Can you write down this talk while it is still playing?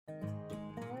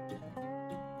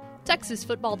Texas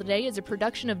Football Today is a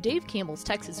production of Dave Campbell's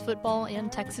Texas Football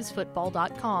and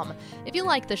TexasFootball.com. If you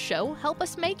like the show, help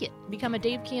us make it. Become a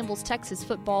Dave Campbell's Texas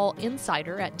Football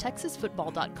insider at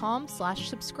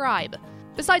TexasFootball.com/subscribe.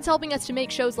 Besides helping us to make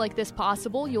shows like this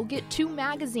possible, you'll get 2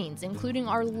 magazines, including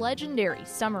our legendary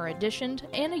summer edition,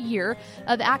 and a year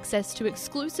of access to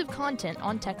exclusive content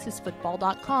on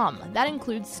TexasFootball.com. That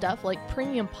includes stuff like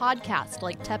premium podcasts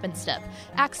like Tep and Step,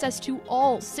 access to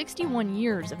all 61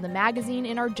 years of the magazine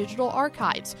in our digital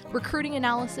archives, recruiting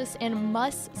analysis, and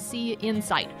must-see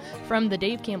insight from the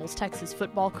Dave Campbell's Texas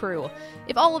Football crew.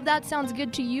 If all of that sounds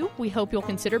good to you, we hope you'll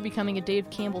consider becoming a Dave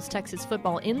Campbell's Texas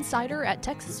Football insider at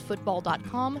TexasFootball.com/subscribe.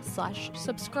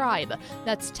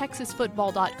 That's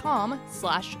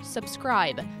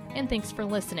TexasFootball.com/subscribe. And thanks for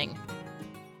listening.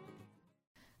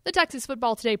 The Texas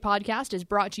Football Today podcast is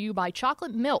brought to you by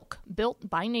Chocolate Milk, built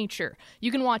by nature.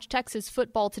 You can watch Texas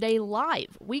Football Today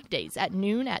live weekdays at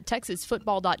noon at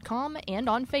TexasFootball.com and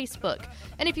on Facebook.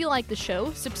 And if you like the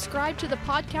show, subscribe to the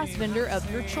podcast vendor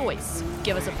of your choice.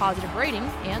 Give us a positive rating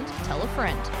and tell a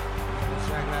friend.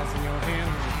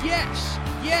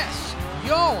 Yes,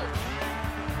 yo!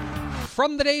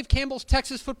 From the Dave Campbell's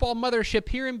Texas Football Mothership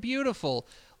here in beautiful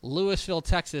Lewisville,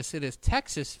 Texas, it is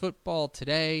Texas Football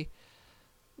Today,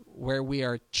 where we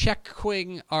are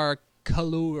checking our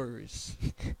colors.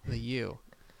 The U.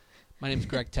 My name is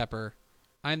Greg Tepper.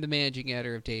 I'm the managing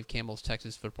editor of Dave Campbell's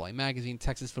Texas Football, a magazine,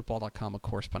 TexasFootball.com, a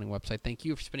corresponding website. Thank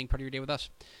you for spending part of your day with us,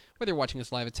 whether you're watching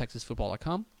us live at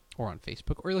TexasFootball.com or on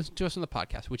Facebook, or listen to us on the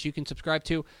podcast, which you can subscribe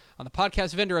to on the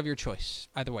podcast vendor of your choice.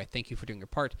 Either way, thank you for doing your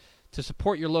part to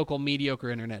support your local mediocre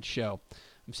internet show.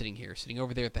 I'm sitting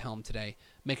over there at the helm today,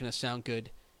 making us sound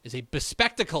good, is a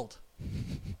bespectacled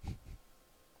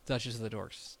Duchess of the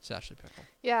Dorks, it's Ashley Pickle.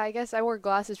 Yeah, I guess I wore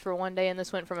glasses for one day, and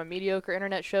this went from a mediocre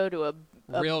internet show to a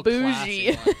real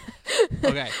bougie.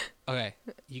 Okay.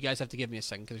 You guys have to give me a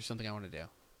second because there's something I want to do.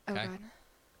 Okay. Oh, God.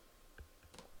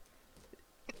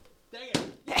 Dang it.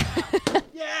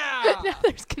 Yeah! Now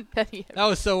there's confetti. That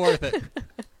was so worth it.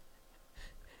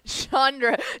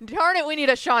 Chandra. Darn it, we need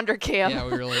a Chandra cam. Yeah,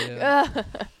 we really do.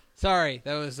 Sorry,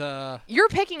 that was... You're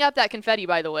picking up that confetti,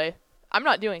 by the way. I'm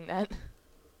not doing that.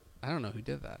 I don't know who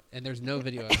did that. And there's no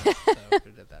video of it, so who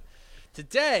did that.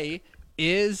 Today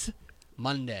is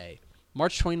Monday,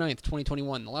 March 29th,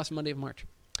 2021, the last Monday of March.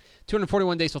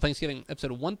 241 days till Thanksgiving,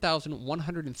 episode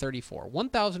 1134.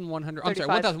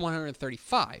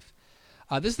 1135.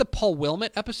 This is the Paul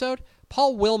Wilmot episode.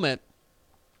 Paul Wilmot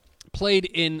played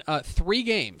in 3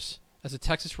 games as a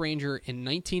Texas Ranger in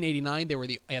 1989. They were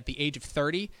at the age of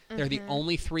 30. Mm-hmm. They're the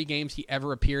only 3 games he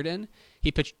ever appeared in.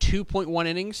 He pitched 2.1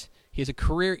 innings. He has a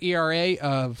career ERA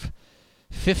of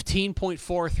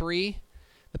 15.43.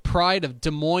 The pride of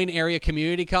Des Moines Area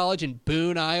Community College in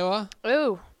Boone, Iowa.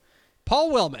 Ooh.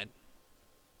 Paul Wilmot.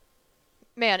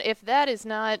 Man, if that is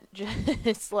not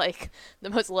just like the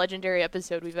most legendary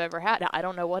episode we've ever had, I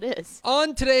don't know what is.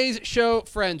 On today's show,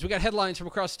 friends, we got headlines from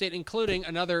across the state, including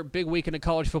another big weekend of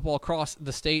college football across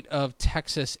the state of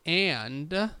Texas,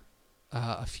 and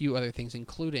a few other things,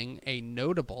 including a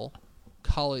notable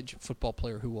college football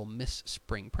player who will miss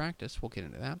spring practice. We'll get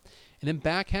into that. And then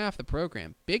back half of the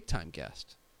program, big-time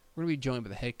guest. We're going to be joined by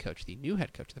the head coach, the new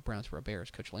head coach of the Brownsboro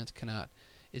Bears, Coach Lance Conant,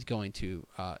 is going to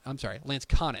Lance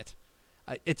Conant.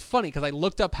 It's funny because I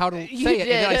looked up how to say it, and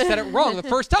then I said it wrong the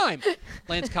first time.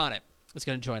 Lance Conant is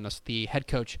going to join us, the head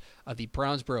coach of the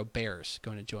Brownsboro Bears,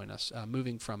 going to join us,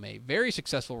 moving from a very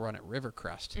successful run at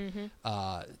Rivercrest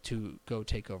to go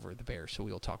take over the Bears. So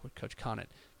we will talk with Coach Conant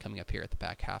coming up here at the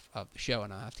back half of the show,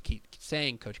 and I'll have to keep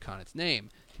saying Coach Conant's name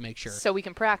to make sure. So we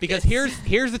can practice. Because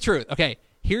here's the truth. Okay,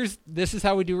 this is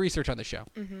how we do research on the show.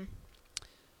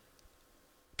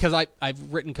 Because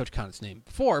I've written Coach Conant's name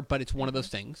before, but it's one of those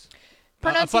things.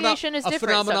 Pronunciation is different. A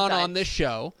phenomenon sometimes. on this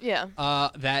show. Yeah.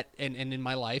 That and in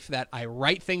my life that I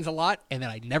write things a lot and then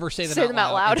I never say them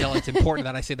out loud until it's important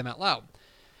that I say them out loud.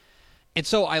 And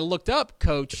so I looked up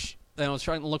Coach. And I was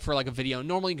trying to look for like a video.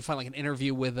 Normally you can find like an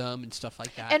interview with him and stuff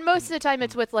like that. And most of the time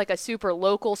it's with like a super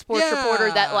local sports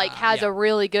reporter that like has a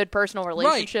really good personal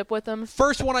relationship with him.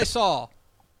 First one I saw,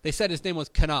 they said his name was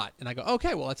Conant, and I go,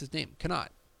 okay, well that's his name,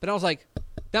 Conant. Then I was like,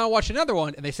 then I watched another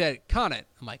one and they said Conant.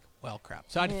 I'm like, well, crap.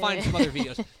 So I had to find some other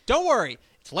videos. Don't worry.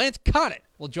 It's Lance Conant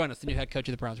will join us, the new head coach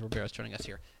of the Brownsboro Bears, joining us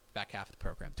here back half of the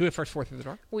program. Do it first 4 through the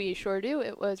door. We sure do.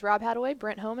 It was Rob Hadaway,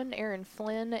 Brent Homan, Aaron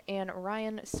Flynn, and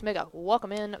Ryan Smiga.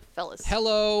 Welcome in, fellas.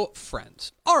 Hello,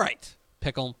 friends. All right,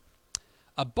 Pickle.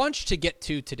 A bunch to get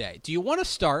to today. Do you want to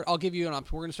start? I'll give you an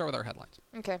option. We're going to start with our headlines.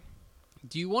 Okay.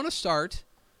 Do you want to start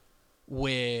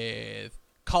with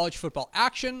college football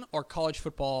action or college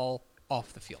football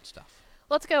off the field stuff?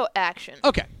 Let's go action.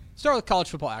 Okay. start with college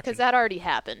football action. Because that already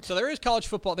happened. So there is college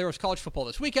football. There was college football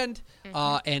this weekend,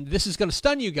 Mm-hmm. and this is going to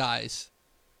stun you guys.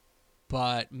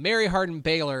 But Mary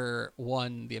Hardin-Baylor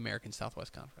won the American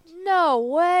Southwest Conference No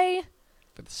way.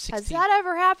 for the 16th. Has that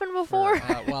ever happened before?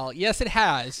 Well, yes, it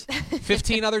has.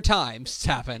 15 other times it's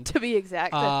happened. To be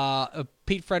exact.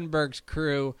 Pete Fredenberg's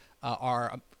crew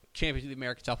are champions of the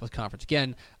American Southwest Conference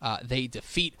again. They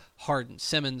defeat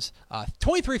Hardin-Simmons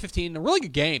 23-15, a really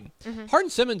good game. Mm-hmm.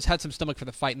 Hardin-Simmons had some stomach for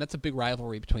the fight, and that's a big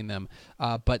rivalry between them.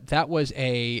 But that was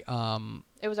a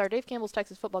It was our Dave Campbell's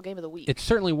Texas football game of the week. it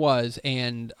certainly was.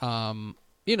 And,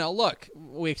 look,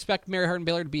 we expect Mary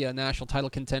Hardin-Baylor to be a national title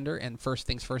contender, and first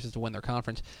things first is to win their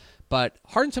conference. But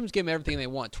Hardin-Simmons gave them everything they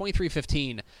want,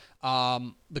 23-15.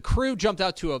 The crew jumped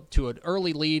out to an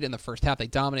early lead in the first half. They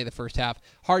dominated the first half.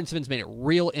 Hardin-Simmons made it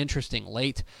real interesting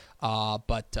late.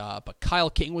 But Kyle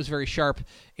King was very sharp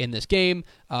in this game.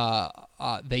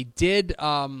 They did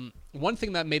one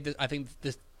thing that made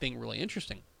this thing really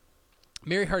interesting.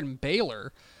 Mary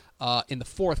Hardin-Baylor in the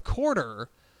fourth quarter,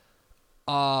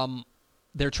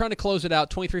 they're trying to close it out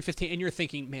 23-15, and you're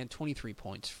thinking, man, 23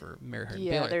 points for Mary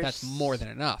Hardin-Baylor. That's more than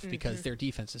enough because their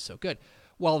defense is so good.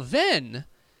 Well, then,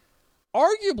 not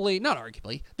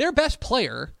arguably, their best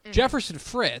player, Jefferson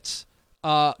Fritz,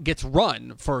 gets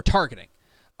run for targeting.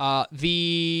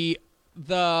 It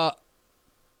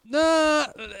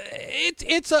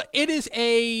is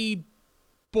a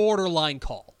borderline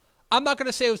call. I'm not going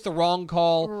to say it was the wrong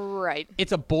call. Right.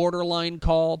 It's a borderline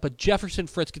call, but Jefferson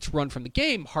Fritz gets run from the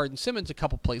game. Hardin-Simmons, a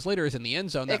couple plays later, is in the end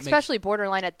zone. Especially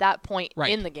borderline at that point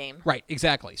in the game. Right,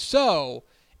 exactly. So,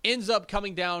 ends up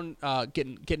coming down,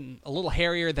 getting a little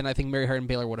hairier than I think Mary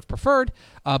Hardin-Baylor would have preferred.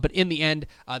 But in the end,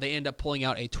 they end up pulling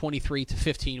out a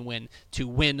 23-15 win to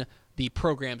win the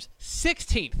program's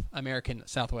 16th American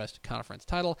Southwest Conference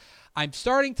title. I'm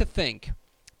starting to think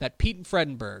that Pete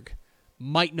Fredenberg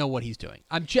might know what he's doing.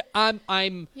 I'm thinking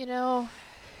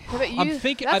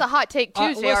that's a Hot Take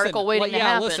Tuesday article waiting to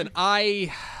happen. Listen,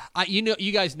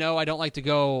 you guys know I don't like to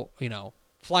go,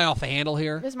 fly off the handle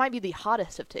here. This might be the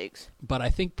hottest of takes. But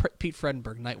I think Pete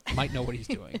Fredenberg might know what he's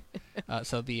doing.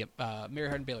 So the Mary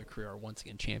Hardin-Baylor crew are once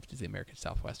again champions of the American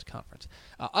Southwest Conference.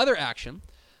 Other action,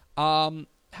 how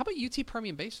about UT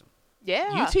Permian Basin?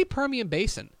 Yeah. UT Permian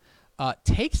Basin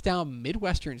takes down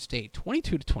Midwestern State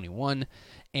 22-21,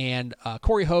 and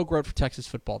Corey Hogue wrote for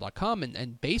TexasFootball.com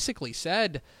and basically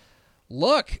said,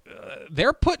 "Look,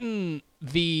 they're putting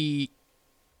the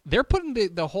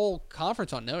whole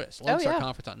conference on notice, Lone Star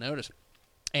Conference on notice,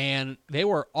 and they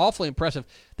were awfully impressive.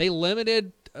 They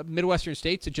limited Midwestern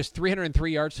State to just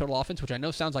 303 yards total offense, which I know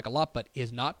sounds like a lot, but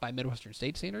is not by Midwestern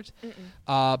State standards.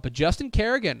 But Justin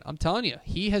Kerrigan, I'm telling you,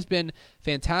 he has been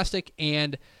fantastic,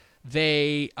 and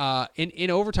they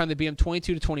in overtime they beat them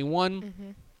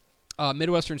 22-21.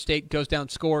 Midwestern State goes down,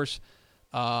 scores.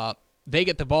 They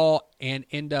get the ball and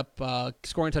end up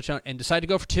scoring a touchdown and decide to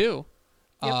go for two.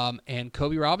 Yep. And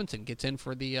Kobe Robinson gets in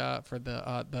for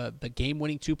the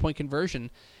game-winning 2-point conversion,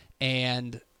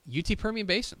 and UT Permian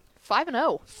Basin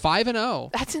 5-0.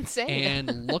 5-0. That's insane.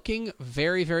 And looking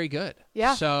very, very good.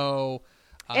 Yeah. So.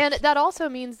 And that also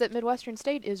means that Midwestern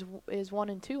State is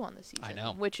 1-2 on the season. I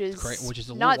know, which is great, which is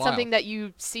a not little something wild. that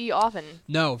you see often.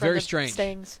 No, very strange.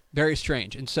 Stings. Very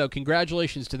strange. And so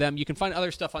congratulations to them. You can find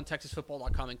other stuff on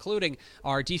TexasFootball.com, including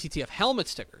our DCTF helmet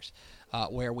stickers,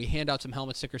 where we hand out some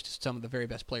helmet stickers to some of the very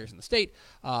best players in the state,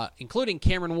 including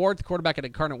Cameron Ward, the quarterback at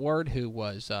Incarnate Word, who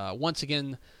was once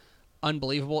again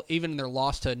unbelievable, even in their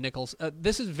loss to Nichols.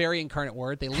 This is very Incarnate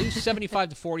Word. They lose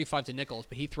 75-45 to Nichols,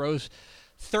 but he throws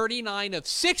 39 of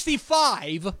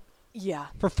 65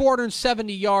 for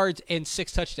 470 yards and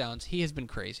 6 touchdowns. He has been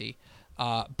crazy.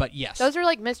 But yes. Those are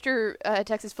like Mr.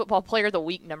 Texas Football Player of the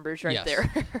Week numbers right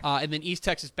there. And then East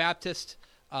Texas Baptist,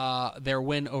 their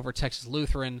win over Texas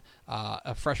Lutheran,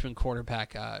 a freshman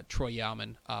quarterback, Troy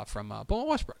Yauman from Beaumont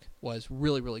Westbrook, was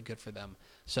really, really good for them.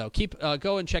 So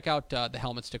go and check out the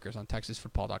helmet stickers on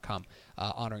TexasFootball.com,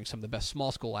 honoring some of the best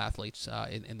small school athletes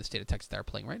in the state of Texas that are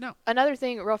playing right now. Another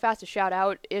thing, real fast to shout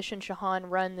out, Ish and Shahan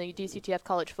run the DCTF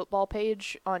college football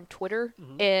page on Twitter,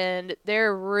 and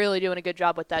they're really doing a good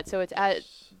job with that. So it's at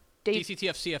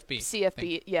DCTF CFB.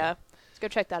 CFB, yeah. Let's go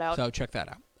check that out. So check that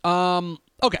out.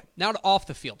 Okay, now to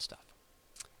off-the-field stuff.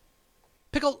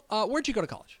 Pickle, where'd you go to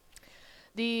college?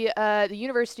 The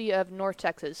University of North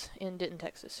Texas in Denton,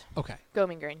 Texas. Okay. Go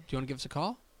Mean Green. Do you want to give us a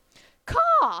call?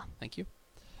 Caw! Thank you.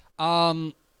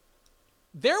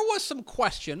 There was some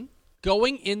question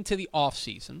going into the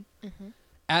offseason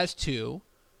as to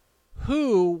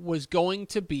who was going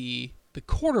to be the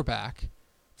quarterback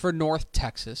for North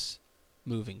Texas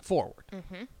moving forward.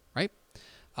 Right?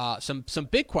 some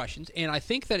big questions, and I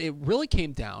think that it really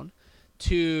came down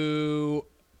to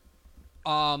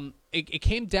it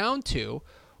came down to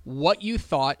what you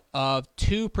thought of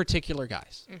two particular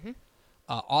guys,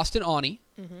 Austin Aune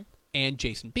and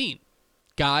Jason Bean,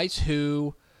 guys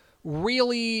who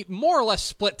really more or less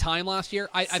split time last year.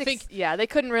 I think they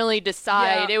couldn't really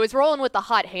decide. Yeah. It was rolling with the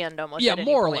hot hand almost. Yeah, at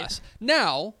any more point. or less.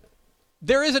 Now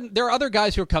there are other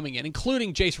guys who are coming in,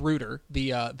 including Jace Ruder,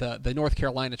 the North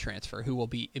Carolina transfer, who will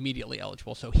be immediately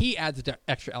eligible. So he adds an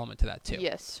extra element to that too.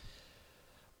 Yes.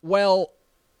 Well,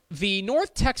 the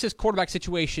North Texas quarterback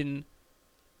situation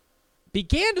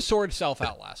began to sort itself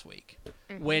out last week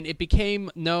when it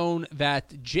became known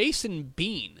that Jason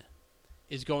Bean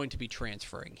is going to be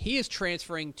transferring. He is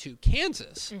transferring to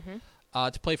Kansas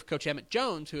to play for Coach Emmett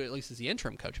Jones, who at least is the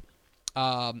interim coach.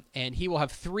 And he will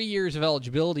have 3 years of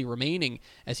eligibility remaining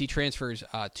as he transfers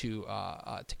to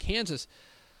Kansas.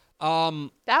 That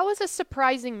was a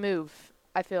surprising move,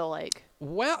 I feel like.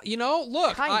 Well,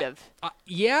 look, kind of.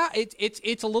 Yeah,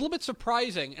 it's a little bit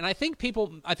surprising, and I think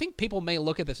people may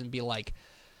look at this and be like,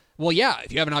 well, yeah,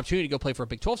 if you have an opportunity to go play for a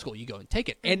Big 12 school, you go and take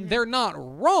it, and they're not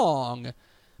wrong,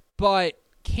 but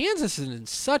Kansas is in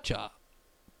such a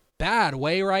bad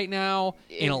way right now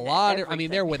in a lot of,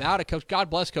 they're without a coach.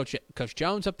 God bless Coach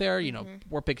Jones up there.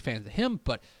 We're big fans of him,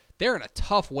 but they're in a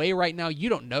tough way right now. You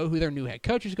don't know who their new head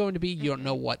coach is going to be. You don't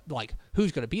know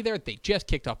who's going to be there. They just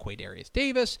kicked off Quaydarius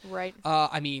Davis. Right.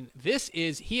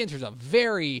 He enters a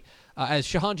very, as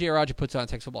Shahan Jayaraja puts on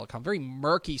TexasFootball.com, very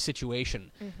murky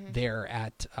situation there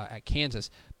at Kansas.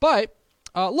 But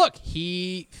look,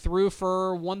 he threw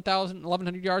for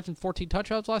 1,100 yards and 14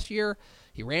 touchdowns last year.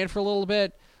 He ran for a little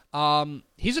bit.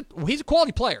 He's a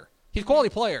quality player. He's a quality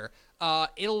player.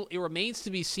 It remains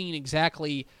to be seen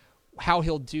exactly how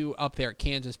he'll do up there at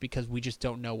Kansas because we just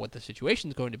don't know what the situation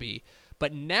is going to be.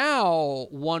 But now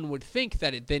one would think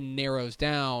that it then narrows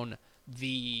down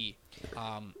the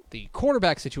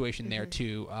quarterback situation there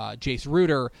to Jace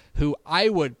Ruder, who I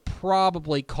would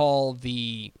probably call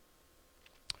the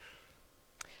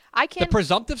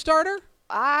presumptive starter.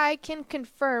 I can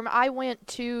confirm. I went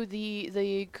to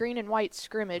the green and white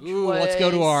scrimmage. Let's go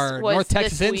to our North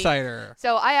Texas Insider.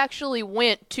 So I actually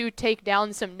went to take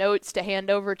down some notes to hand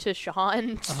over to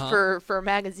Shahan for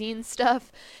magazine stuff.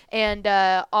 And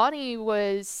Aune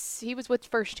was with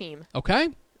first team. Okay.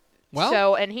 Well.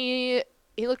 So and he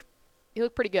looked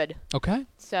pretty good. Okay.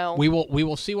 So we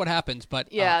will see what happens,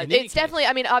 but yeah, it's definitely.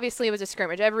 Obviously it was a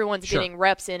scrimmage. Everyone's Sure. getting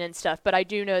reps in and stuff, but I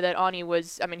do know that Aune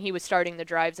was. He was starting the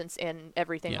drives and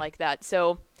everything like that.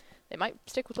 So they might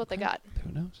stick with what they got.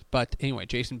 Who knows? But anyway,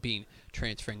 Jason Bean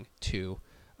transferring to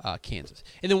Kansas,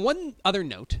 and then one other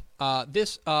note.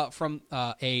 This from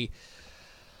a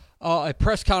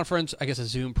press conference, I guess a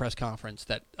Zoom press conference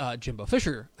that Jimbo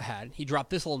Fisher had. He dropped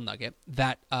this little nugget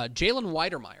that Jalen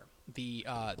Weidermeyer, the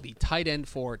tight end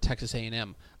for Texas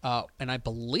A&M, and I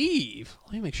believe,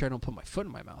 let me make sure I don't put my foot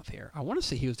in my mouth here. I want to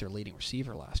say he was their leading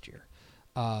receiver last year.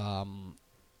 No,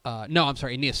 I'm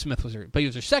sorry, Aeneas Smith was he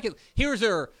was their second.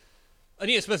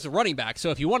 Aeneas Smith is a running back,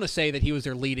 so if you want to say that he was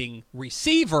their leading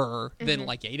receiver, then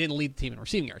he didn't lead the team in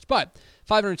receiving yards. But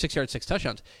 506 yards, 6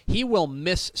 touchdowns. He will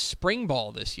miss spring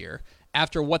ball this year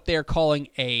after what they're calling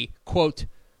a, quote,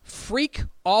 freak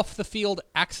off-the-field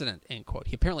accident, end quote.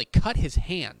 He apparently cut his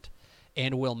hand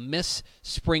and will miss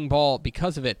spring ball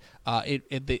because of it.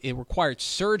 It required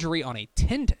surgery on a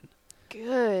tendon.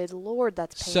 Good Lord,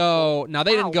 that's painful. So now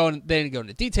they didn't go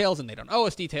into details, and they don't owe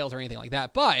us details or anything like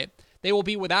that. But they will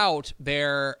be without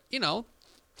their,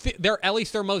 they're at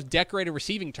least their most decorated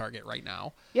receiving target right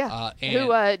now. Yeah,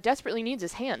 who desperately needs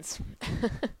his hands.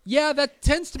 Yeah, that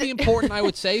tends to be important, I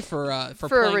would say, for a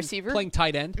receiver playing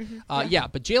tight end. But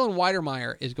Jalen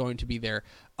Weidermeyer is going to be there.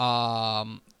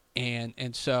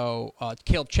 And so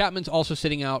Caleb Chapman's also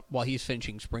sitting out while he's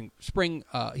finishing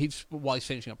while he's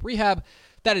finishing up rehab.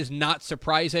 That is not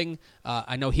surprising.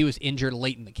 I know he was injured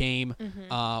late in the game,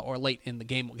 or late in the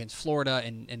game against Florida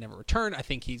and never returned. I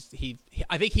think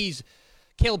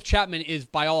Caleb Chapman is,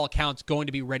 by all accounts, going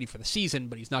to be ready for the season,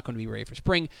 but he's not going to be ready for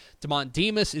spring. Damon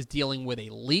Demas is dealing with a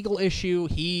legal issue.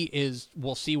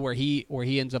 We'll see where he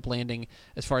ends up landing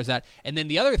as far as that. And then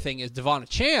the other thing is Devon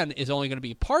Chan is only going to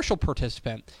be a partial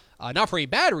participant, not for any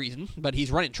bad reason, but he's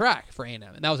running track for A&M,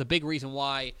 and that was a big reason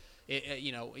why.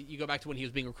 You go back to when he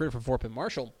was being recruited for Fort Penn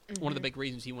Marshall. One of the big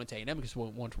reasons he went to A&M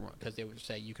because they would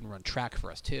say you can run track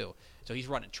for us too. So he's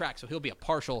running track, so he'll be a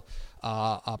partial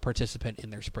participant in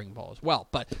their spring ball as well.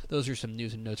 But those are some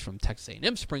news and notes from Texas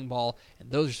A&M spring ball,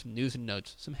 and those are some news and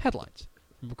notes, some headlines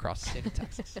from across the state of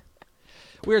Texas.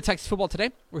 We are Texas Football Today.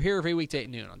 We're here every weekday at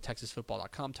noon on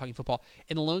TexasFootball.com, talking football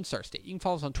in the Lone Star State. You can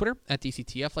follow us on Twitter at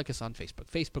DCTF, like us on Facebook,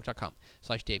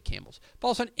 Facebook.com/Dave Campbell's.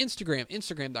 Follow us on Instagram,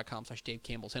 Instagram.com/Dave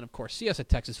Campbell's, and of course, see us at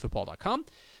TexasFootball.com.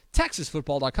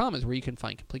 TexasFootball.com is where you can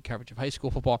find complete coverage of high school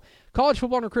football, college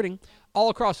football, and recruiting all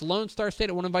across the Lone Star State.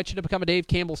 I want to invite you to become a Dave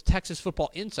Campbell's Texas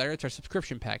Football Insider. It's our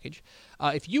subscription package.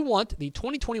 If you want the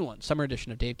 2021 summer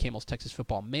edition of Dave Campbell's Texas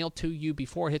Football mailed to you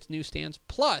before it hits newsstands,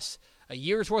 plus a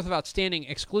year's worth of outstanding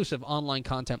exclusive online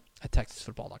content at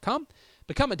TexasFootball.com,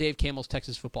 become a Dave Campbell's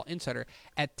Texas Football Insider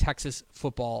at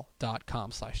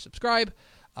TexasFootball.com/subscribe.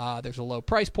 There's a low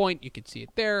price point. You can see it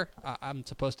there. I'm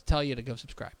supposed to tell you to go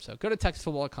subscribe. So go to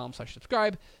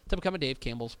TexasFootball.com/subscribe to become a Dave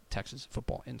Campbell's Texas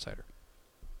Football Insider.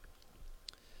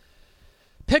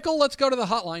 Pickle, let's go to the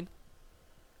hotline.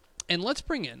 And let's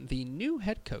bring in the new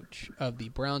head coach of the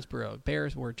Brownsboro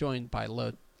Bears. We're joined by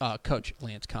Coach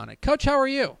Lance Connick. Coach, how are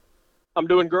you? I'm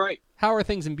doing great. How are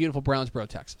things in beautiful Brownsboro,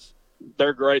 Texas?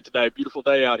 They're great today. Beautiful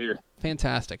day out here.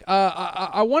 Fantastic.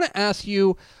 I want to ask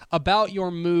you about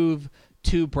your move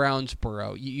to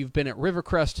Brownsboro. You've been at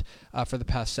Rivercrest for the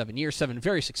past 7 years, 7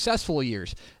 very successful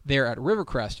years there at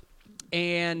Rivercrest.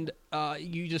 And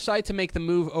you decide to make the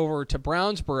move over to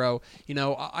Brownsboro. You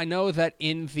know, I know that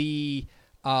in the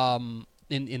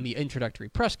in the introductory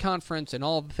press conference and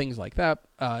all of the things like that,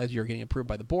 as you're getting approved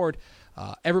by the board,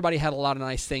 everybody had a lot of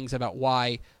nice things about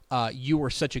why you were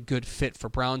such a good fit for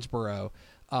Brownsboro.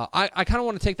 I kind of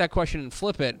want to take that question and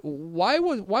flip it. Why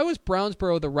was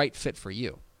Brownsboro the right fit for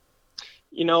you?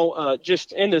 You know,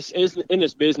 just in this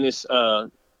business,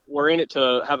 we're in it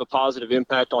to have a positive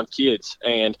impact on kids,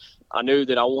 and I knew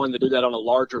that I wanted to do that on a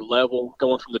larger level,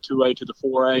 going from the 2A to the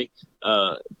 4A.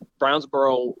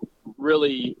 Brownsboro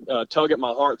really tugged at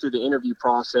my heart through the interview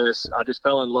process. I just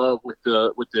fell in love with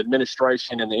the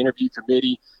administration and the interview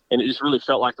committee, and it just really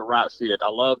felt like the right fit. I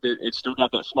loved it. It's still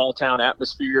got that small town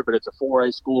atmosphere, but it's a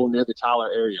 4A school near the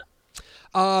Tyler area.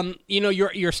 You know,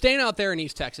 you're staying out there in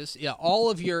East Texas. Yeah, all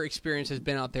of your experience has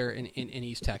been out there in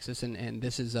East Texas, and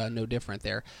this is no different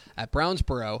there at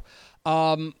Brownsboro.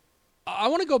 I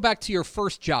want to go back to your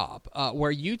first job,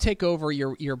 where you take over.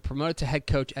 You're promoted to head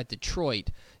coach at Detroit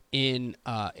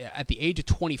at the age of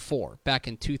 24 back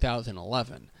in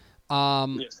 2011.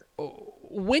 Yes.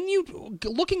 When you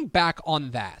looking back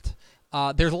on that,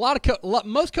 there's a lot of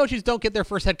most coaches don't get their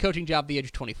first head coaching job at the age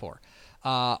of 24.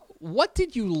 What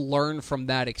did you learn from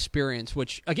that experience,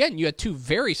 which, again, you had 2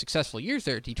 very successful years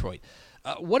there at Detroit.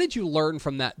 What did you learn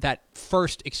from that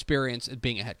first experience of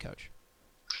being a head coach?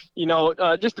 You know,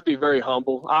 just to be very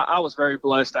humble, I was very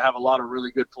blessed to have a lot of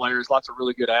really good players, lots of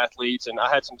really good athletes, and I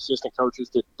had some assistant coaches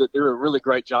that did a really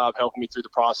great job helping me through the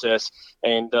process.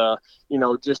 And, you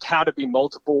know, just how to be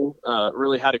multiple,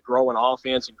 really how to grow an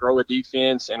offense and grow a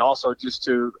defense, and also just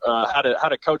to how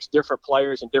to coach different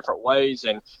players in different ways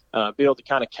and be able to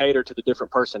kind of cater to the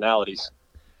different personalities.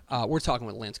 We're talking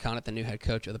with Lance Connick, the new head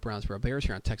coach of the Brownsboro Bears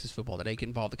here on Texas Football Today. Get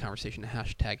involved in the conversation,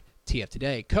 hashtag TF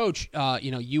Today. Coach, you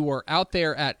know, you were out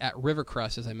there at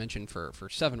Rivercrest, as I mentioned, for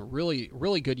 7 really,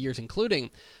 really good years,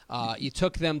 including you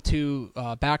took them to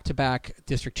back-to-back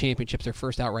district championships, their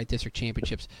first outright district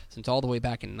championships since all the way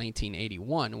back in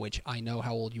 1981, which I know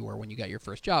how old you were when you got your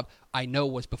first job. I know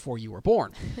was before you were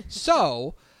born.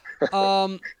 So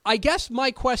I guess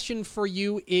my question for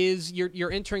you is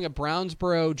you're entering a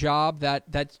Brownsboro job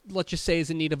that let's just say is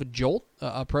in need of a jolt,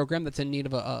 a program that's in need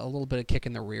of a little bit of kick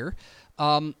in the rear.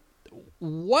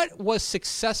 What was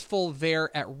successful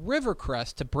there at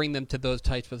Rivercrest to bring them to those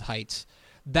types of heights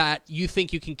that you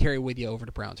think you can carry with you over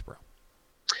to Brownsboro?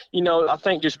 You know, I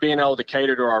think just being able to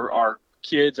cater to our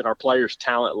kids and our players'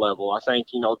 talent level. I think,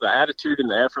 you know, the attitude and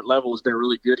the effort level has been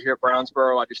really good here at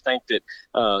Brownsboro. I just think that,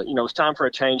 you know, it's time for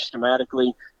a change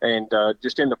schematically and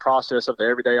just in the process of the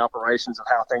everyday operations of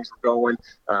how things were going.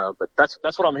 But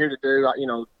that's what I'm here to do. You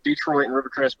know, Detroit and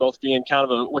Rivercrest both being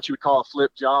kind of what you would call a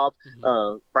flip job.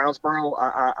 Brownsboro,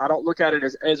 I don't look at it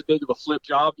as big of a flip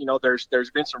job. You know, there's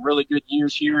been some really good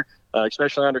years here,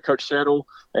 especially under Coach Settle.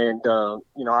 And,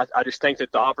 you know, I just think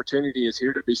that the opportunity is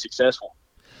here to be successful.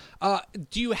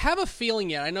 Do you have a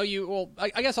feeling yet? I know you. Well,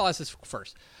 I guess I'll ask this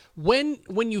first.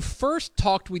 When you first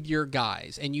talked with your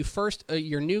guys and you first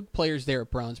your new players there at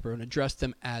Brownsboro and addressed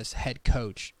them as head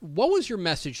coach, what was your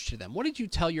message to them? What did you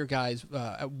tell your guys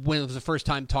when it was the first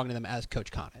time talking to them as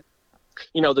Coach Connick?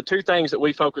 You know, the 2 things that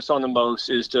we focus on the most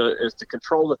is to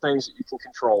control the things that you can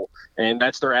control, and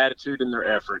that's their attitude and their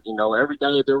effort. You know, every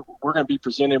day we're going to be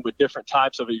presented with different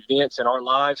types of events in our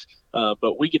lives,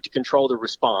 but we get to control the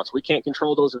response. We can't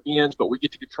control those events, but we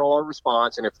get to control our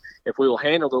response, and if we will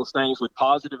handle those things with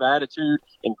positive attitude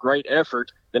and great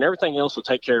effort, then everything else will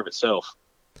take care of itself.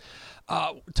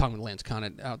 Talking with Lance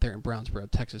Conant out there in Brownsboro,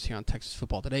 Texas, here on Texas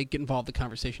Football Today. Get involved in the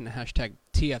conversation at hashtag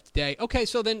TF Today. Okay,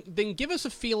 so then give us a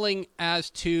feeling as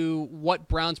to what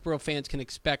Brownsboro fans can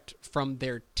expect from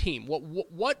their team.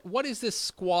 What is this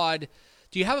squad?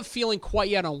 Do you have a feeling quite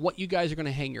yet on what you guys are going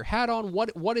to hang your hat on?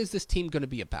 What is this team going to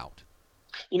be about?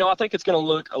 I think it's going to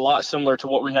look a lot similar to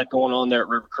what we had going on there at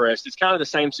Rivercrest. It's kind of the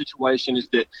same situation, is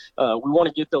that we want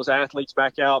to get those athletes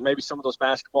back out, maybe some of those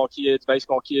basketball kids,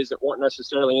 baseball kids that weren't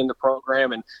necessarily in the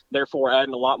program, and therefore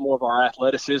adding a lot more of our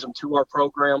athleticism to our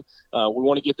program. We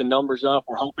want to get the numbers up.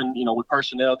 We're hoping, with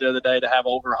personnel the other day, to have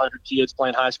over 100 kids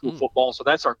playing high school football. So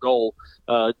that's our goal,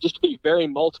 just to be very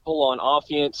multiple on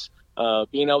offense.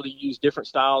 Being able to use different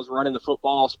styles, running the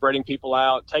football, spreading people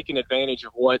out, taking advantage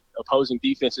of what opposing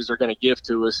defenses are going to give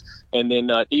to us. And then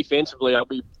defensively, I'll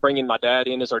be bringing my dad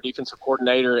in as our defensive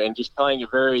coordinator and just playing a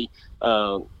very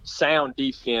sound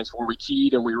defense where we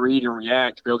keyed and we read and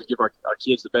react to be able to give our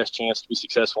kids the best chance to be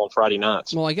successful on Friday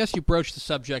nights. Well, I guess you broached the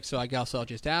subject, so I guess I'll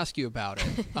just ask you about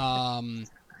it,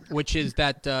 which is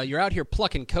that you're out here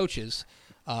plucking coaches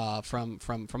from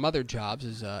other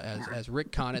jobs, as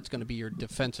Rick Conant's going to be your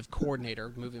defensive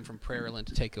coordinator, moving from Prairieland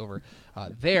to take over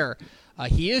there.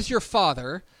 He is your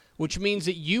father, which means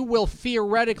that you will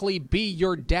theoretically be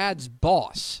your dad's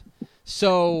boss.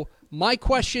 So my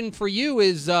question for you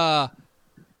is,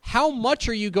 how much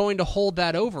are you going to hold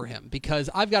that over him? Because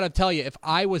I've got to tell you, if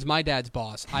I was my dad's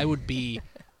boss, I would be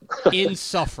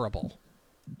insufferable.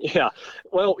 Yeah.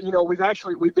 Well,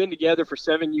 we've been together for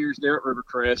 7 years there at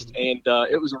Rivercrest, and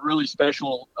it was a really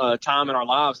special time in our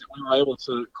lives that we were able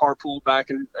to carpool back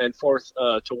and forth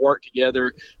to work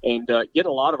together and get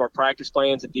a lot of our practice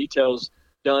plans and details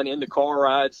done in the car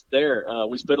rides there.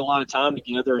 We spent a lot of time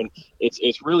together, and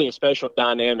it's really a special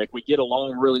dynamic. We get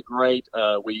along really great.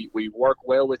 We work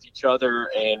well with each other,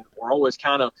 and we're always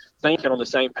kind of thinking on the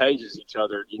same page as each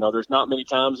other. There's not many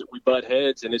times that we butt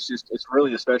heads, and it's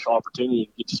really a special opportunity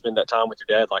to get to spend that time with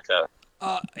your dad like that.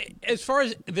 As far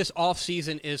as this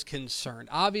offseason is concerned,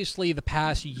 obviously the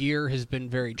past year has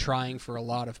been very trying for a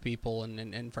lot of people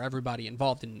and for everybody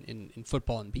involved in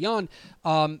football and beyond.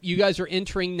 You guys are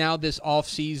entering now this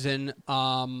offseason,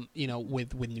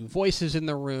 with new voices in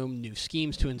the room, new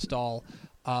schemes to install.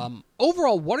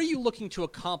 Overall, what are you looking to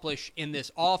accomplish in this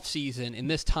offseason, in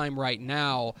this time right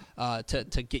now,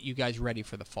 to get you guys ready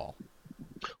for the fall?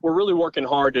 We're really working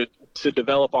hard to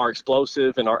develop our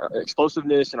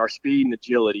explosiveness and our speed and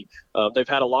agility. They've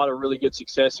had a lot of really good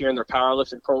success here in their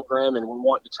powerlifting program, and we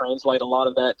want to translate a lot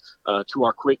of that to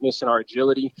our quickness and our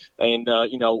agility. And,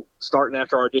 starting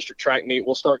after our district track meet,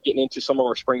 we'll start getting into some of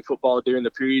our spring football during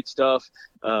the period stuff.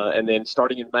 And then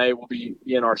starting in May, we'll be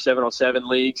in our 7-on-7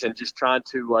 leagues and just trying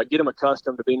to get them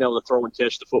accustomed to being able to throw and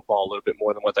catch the football a little bit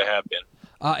more than what they have been.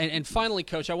 And finally,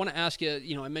 Coach, I want to ask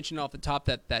you, I mentioned off the top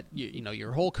that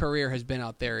your whole career has been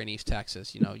out there in East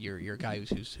Texas. You're a guy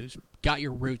who's got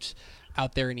your roots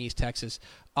out there in East Texas.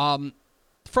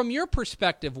 From your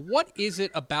perspective, what is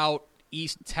it about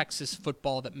East Texas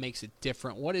football that makes it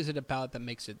different? What is it about that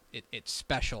makes it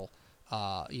special,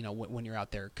 when you're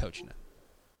out there coaching it?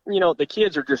 The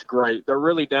kids are just great. They're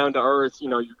really down to earth.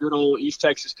 Your good old East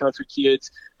Texas country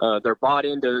kids. They're bought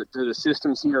into the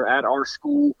systems here at our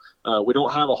school. We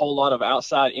don't have a whole lot of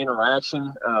outside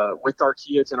interaction with our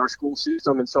kids in our school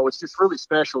system, and so it's just really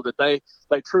special that they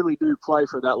truly do play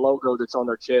for that logo that's on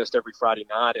their chest every Friday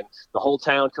night, and the whole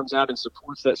town comes out and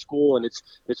supports that school, and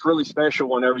it's really special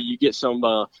whenever you get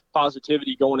some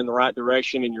positivity going in the right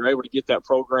direction and you're able to get that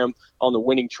program on the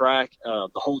winning track. The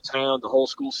whole town, the whole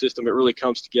school system, it really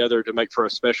comes together to make for a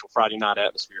special Friday night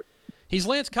atmosphere. He's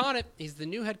Lance Conant. He's the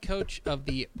new head coach of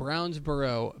the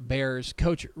Brownsboro Bears.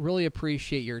 Coach, really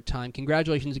appreciate your time.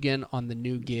 Congratulations again on the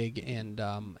new gig, and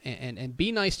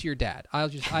be nice to your dad.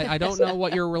 I don't know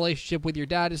what your relationship with your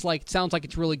dad is like. It sounds like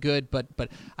it's really good, but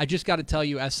I just got to tell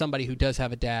you, as somebody who does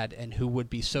have a dad and who would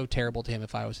be so terrible to him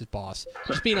if I was his boss,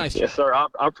 just be nice to him. Yes, sir. I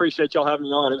appreciate y'all having me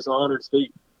on. It was an honor to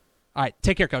speak. All right,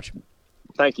 take care, Coach.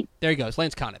 Thank you. There he goes,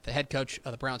 Lance Conant, the head coach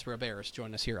of the Brownsboro Bears,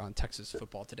 joining us here on Texas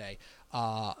Football Today.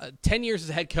 10 years as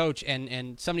a head coach and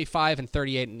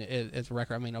 75-38 as a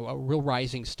record. I mean, a real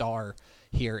rising star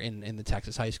here in the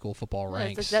Texas high school football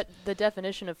ranks. It's like the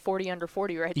definition of 40 under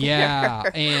 40 right there. Yeah,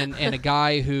 and a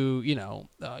guy who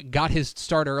got his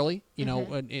start early.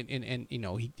 And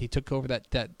he took over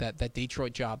that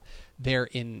Detroit job there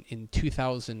in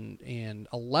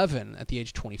 2011 at the age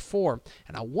of 24.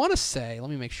 And I want to say, let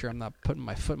me make sure I'm not putting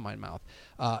my foot in my mouth.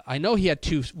 I know he had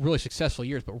 2 really successful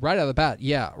years, but right out of the bat,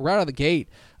 right out of the gate,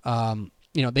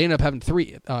 they ended up having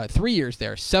 3 years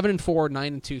there: 7-4,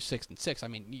 9-2, 6-6. I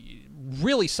mean,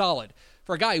 really solid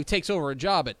for a guy who takes over a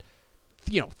job at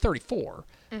 34.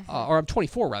 or I'm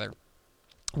 24 rather.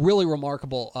 Really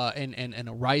remarkable and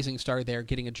a rising star there,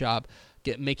 getting a job,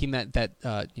 making that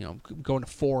going to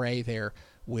 4A there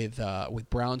with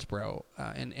Brownsboro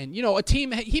and a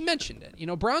team. He mentioned it.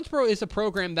 Brownsboro is a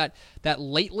program that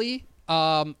lately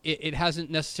it hasn't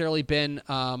necessarily been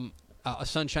a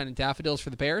sunshine and daffodils for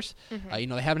the Bears. They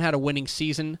haven't had a winning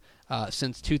season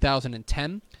since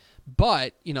 2010,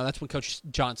 but that's when Coach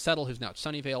John Settle, who's now at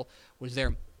Sunnyvale, was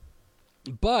there.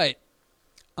 But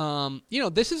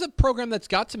this is a program that's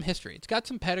got some history. It's got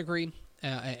some pedigree,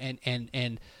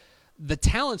 and the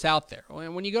talent's out there.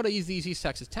 When you go to these East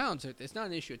Texas towns, it's not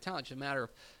an issue of talent. It's a matter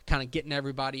of kind of getting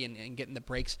everybody and getting the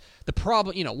breaks. The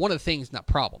problem, one of the things, not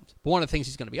problems, but one of the things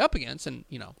he's going to be up against, and,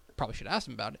 probably should ask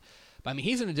him about it, but,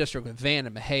 he's in a district with Van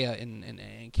and Mejia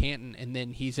and Canton, and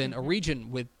then he's in a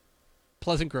region with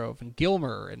Pleasant Grove and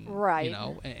Gilmer and,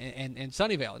 and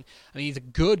Sunnyvale. And, he's a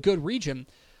good region.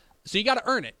 So you got to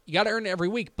earn it. You got to earn it every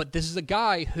week. But this is a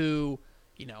guy who,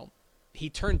 he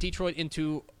turned Detroit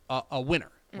into a winner,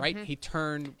 right?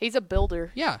 He's a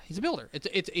builder. Yeah, he's a builder.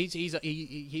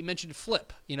 He mentioned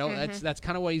flip. That's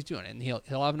kind of what he's doing, and he'll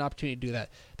have an opportunity to do that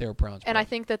there at Brownsboro. And I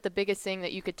think that the biggest thing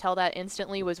that you could tell that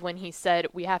instantly was when he said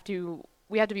we have to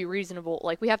be reasonable.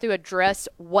 Like, we have to address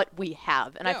what we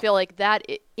have. And I feel like that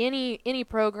any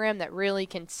program that really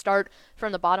can start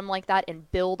from the bottom like that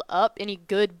and build up, any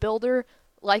good builder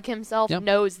like himself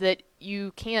knows that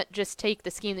you can't just take the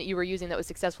scheme that you were using that was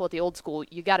successful at the old school.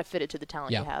 You got to fit it to the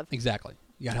talent you have. Exactly.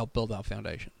 You got to help build that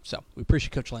foundation. So we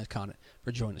appreciate Coach Lance Conant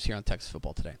for joining us here on Texas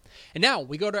Football Today. And now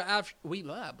we go to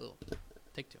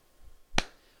take two.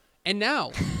 And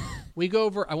now we go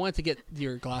over. I wanted to get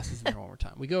your glasses in there one more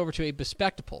time. We go over to a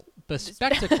bespectacle.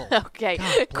 Okay.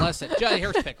 God bless it.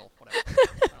 Here's pickle. Whatever.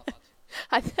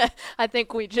 I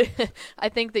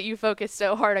think that you focused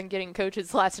so hard on getting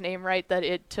Coach's last name right that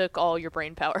it took all your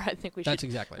brain power. I think we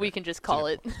can just call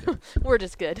it. We're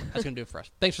just good. That's going to do it for us.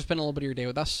 Thanks for spending a little bit of your day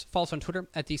with us. Follow us on Twitter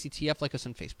at DCTF. Like us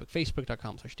on Facebook,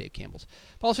 facebook.com/Dave Campbell's.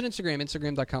 Follow us on Instagram,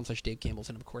 instagram.com/Dave Campbell's.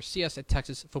 And, of course, see us at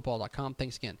texasfootball.com.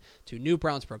 Thanks again to new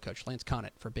Brownsboro coach Lance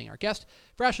Conant for being our guest.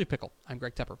 For Ashley Pickle, I'm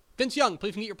Greg Tepper. Vince Young,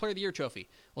 please get your Player of the Year trophy.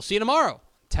 We'll see you tomorrow.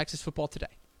 Texas Football Today.